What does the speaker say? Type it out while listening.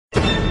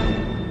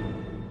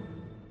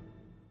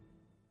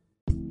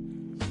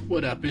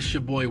What up? It's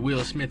your boy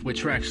Will Smith with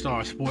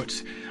Trackstar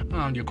Sports.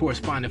 I'm your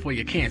correspondent for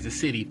your Kansas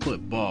City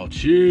football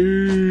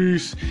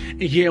Chiefs.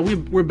 And yeah,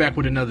 we're back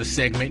with another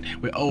segment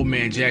with Old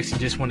Man Jackson.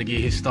 Just want to get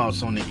his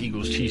thoughts on the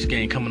Eagles-Chiefs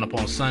game coming up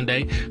on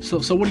Sunday. So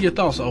what are your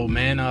thoughts, old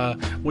man?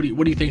 What do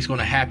you think is going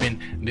to happen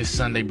this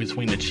Sunday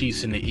between the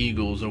Chiefs and the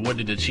Eagles, or what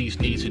do the Chiefs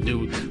need to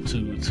do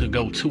to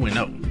go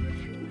 2-0?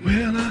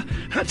 Well,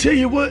 I tell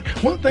you what,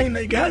 one thing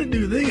they got to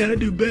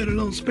do better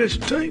on special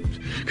teams,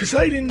 because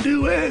they didn't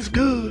do as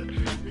good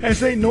as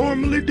they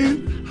normally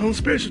do on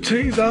special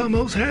teams.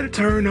 Almost had a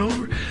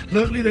turnover.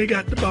 Luckily, they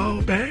got the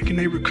ball back and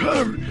they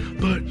recovered,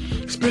 but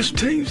special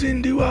teams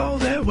didn't do all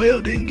that well,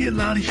 didn't get a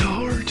lot of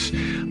yards.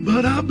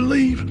 But I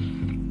believe,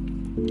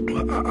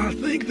 I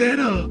think that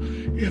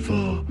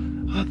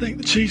I think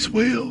the Chiefs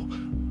will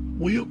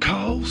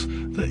cause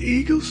the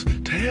Eagles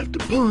to have to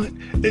punt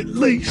at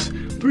least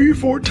 3 or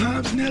 4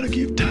 times, and that'll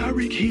give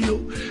Tyreek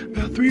Hill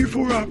about 3 or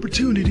 4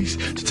 opportunities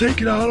to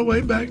take it all the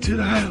way back to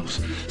the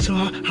house. So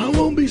I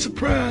won't be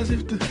surprised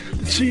if the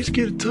Chiefs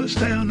get a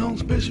touchdown on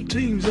special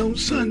teams on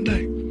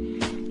Sunday.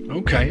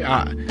 Okay,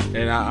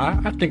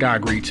 I think I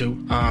agree too.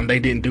 They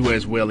didn't do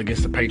as well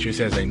against the Patriots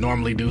as they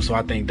normally do, so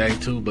I think they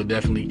too, but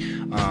definitely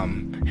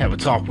have a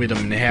talk with them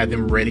and have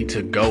them ready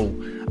to go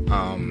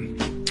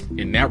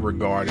in that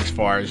regard, as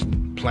far as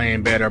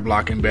playing better,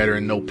 blocking better,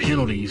 and no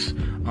penalties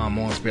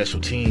on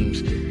special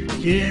teams.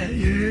 Yeah.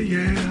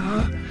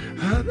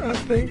 I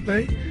think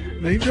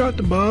they dropped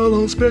the ball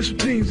on special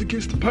teams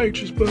against the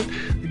Patriots, but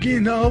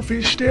again, the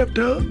offense stepped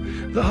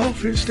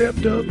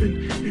up.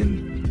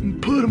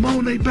 And put them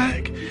on their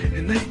back,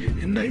 and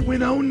they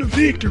went on to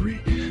victory.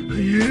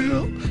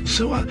 Yeah.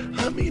 So I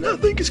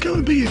think it's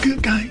going to be a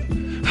good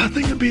game. I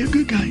think it'll be a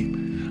good game.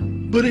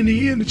 But in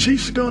the end, the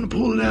Chiefs are going to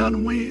pull it out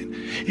and win.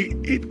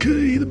 It could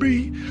either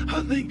be,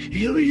 I think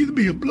it'll either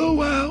be a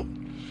blowout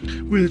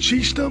where the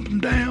Chiefs stump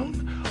them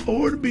down,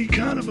 or it'll be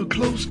kind of a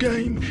close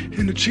game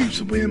and the Chiefs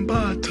will win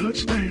by a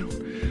touchdown.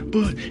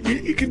 But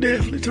it could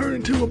definitely turn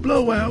into a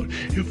blowout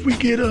if we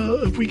get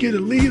a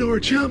lead or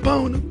a jump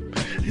on them,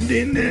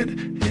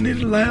 and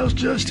it allows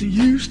Justin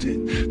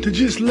Houston to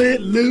just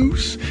let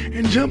loose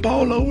and jump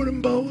all over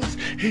them boys.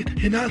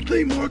 And I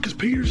think Marcus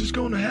Peters is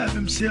going to have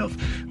himself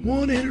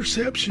 1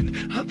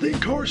 interception. I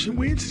think Carson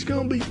Wentz is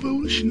going to be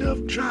foolish enough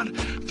to try to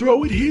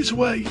throw it his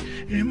way.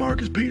 And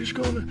Marcus Peters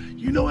going to,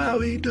 you know how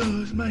he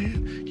does,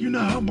 man. You know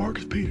how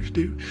Marcus Peters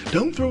do.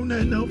 Don't throw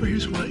nothing over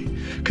his way,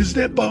 because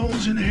that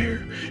ball's in the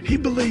air. He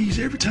believes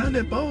every time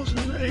that ball's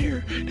in the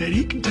air that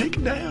he can take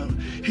it down.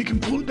 He can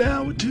pull it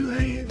down with 2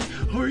 hands,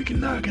 or he can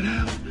knock it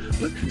out.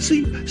 But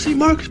see,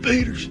 Marcus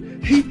Peters,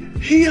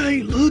 he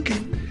ain't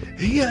looking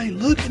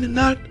to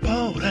knock the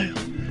ball down.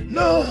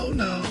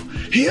 No,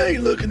 he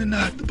ain't looking to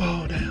knock the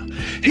ball down.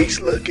 He's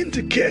looking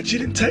to catch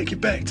it and take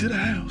it back to the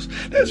house.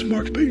 That's what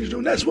Marcus Peters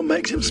doing. That's what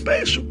makes him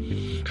special,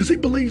 because he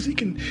believes he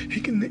can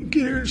get an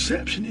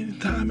interception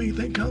anytime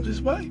anything comes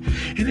his way.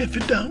 And if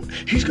it don't,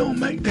 he's gonna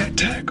make that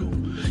tackle.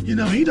 You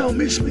know, he don't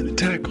miss many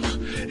tackles,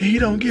 and he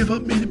don't give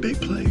up many big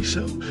plays.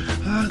 So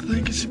I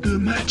think it's a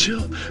good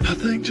matchup. I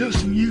think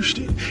Justin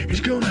Houston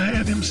is going to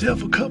have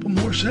himself a couple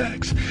more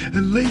sacks, at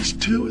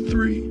least 2 or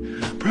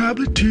 3,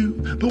 probably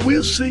 2, but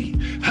we'll see.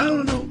 I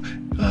don't know.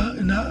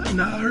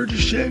 And I heard your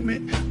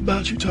segment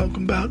about you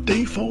talking about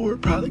D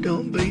Ford probably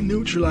going to be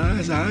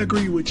neutralized. I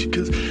agree with you,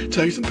 because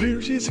Jason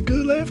Peters is a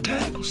good left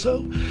tackle,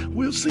 so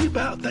we'll see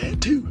about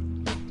that too.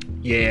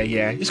 Yeah.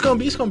 It's gonna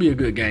be a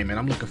good game, man.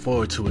 I'm looking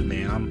forward to it,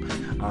 man.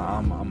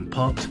 I'm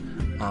pumped.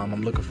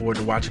 I'm looking forward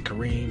to watching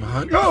Kareem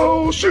Hunt.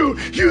 Oh, shoot.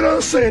 You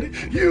done said it.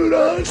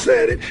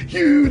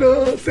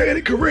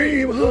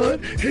 Kareem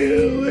Hunt.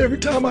 Hell, every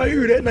time I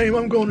hear that name,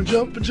 I'm going to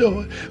jump for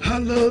joy. I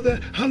love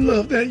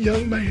that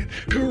young man,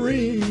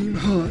 Kareem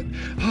Hunt.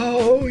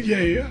 Oh,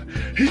 yeah.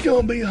 He's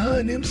going to be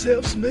hunting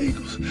himself some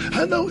eagles.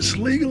 I know it's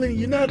legal in the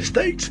United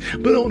States,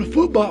 but on the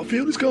football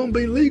field, it's going to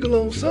be legal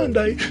on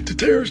Sunday to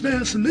tear us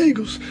down some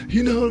eagles.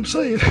 You know what I'm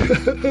saying?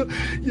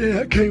 Yeah,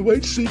 I can't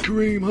wait to see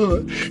Kareem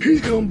Hunt.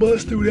 He's going to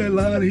bust through that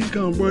line. He's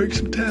going to break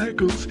some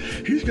tackles.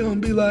 He's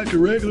going to be like a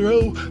regular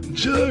old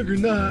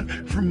juggernaut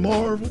from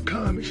Marvel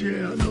Comics.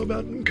 Yeah, I know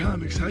about them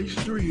comics. I used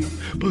to read them.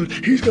 But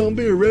he's going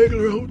to be a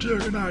regular old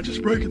juggernaut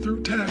just breaking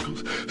through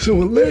tackles.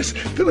 So unless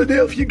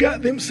Philadelphia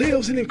got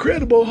themselves an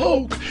Incredible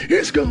Hulk,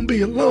 it's going to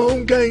be a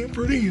long game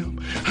for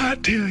them. I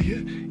tell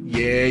you.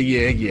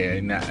 Yeah.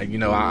 Now, you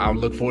know, I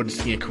look forward to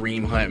seeing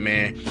Kareem Hunt,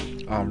 man,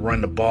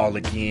 run the ball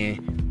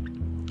again.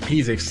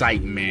 He's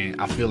exciting, man.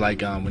 I feel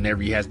like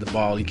whenever he has the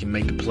ball, he can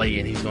make a play,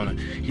 and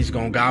he's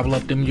gonna gobble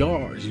up them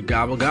yards. You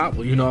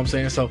gobble. You know what I'm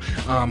saying? So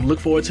look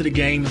forward to the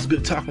game. It's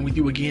good talking with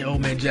you again, Old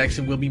Man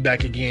Jackson. We'll be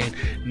back again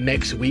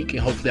next week,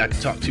 and hopefully I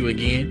can talk to you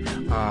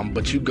again.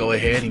 But you go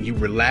ahead and you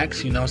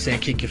relax. You know what I'm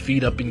saying? Kick your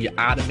feet up in your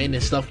ottoman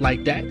and stuff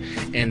like that,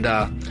 and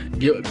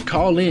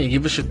call in,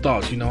 give us your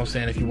thoughts. You know what I'm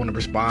saying? If you want to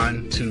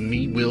respond to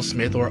me, Will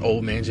Smith, or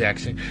Old Man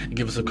Jackson,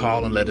 give us a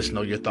call and let us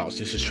know your thoughts.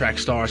 This is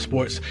Trackstar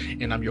Sports,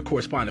 and I'm your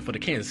correspondent for the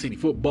Kansas City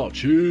football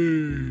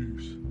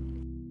Chiefs.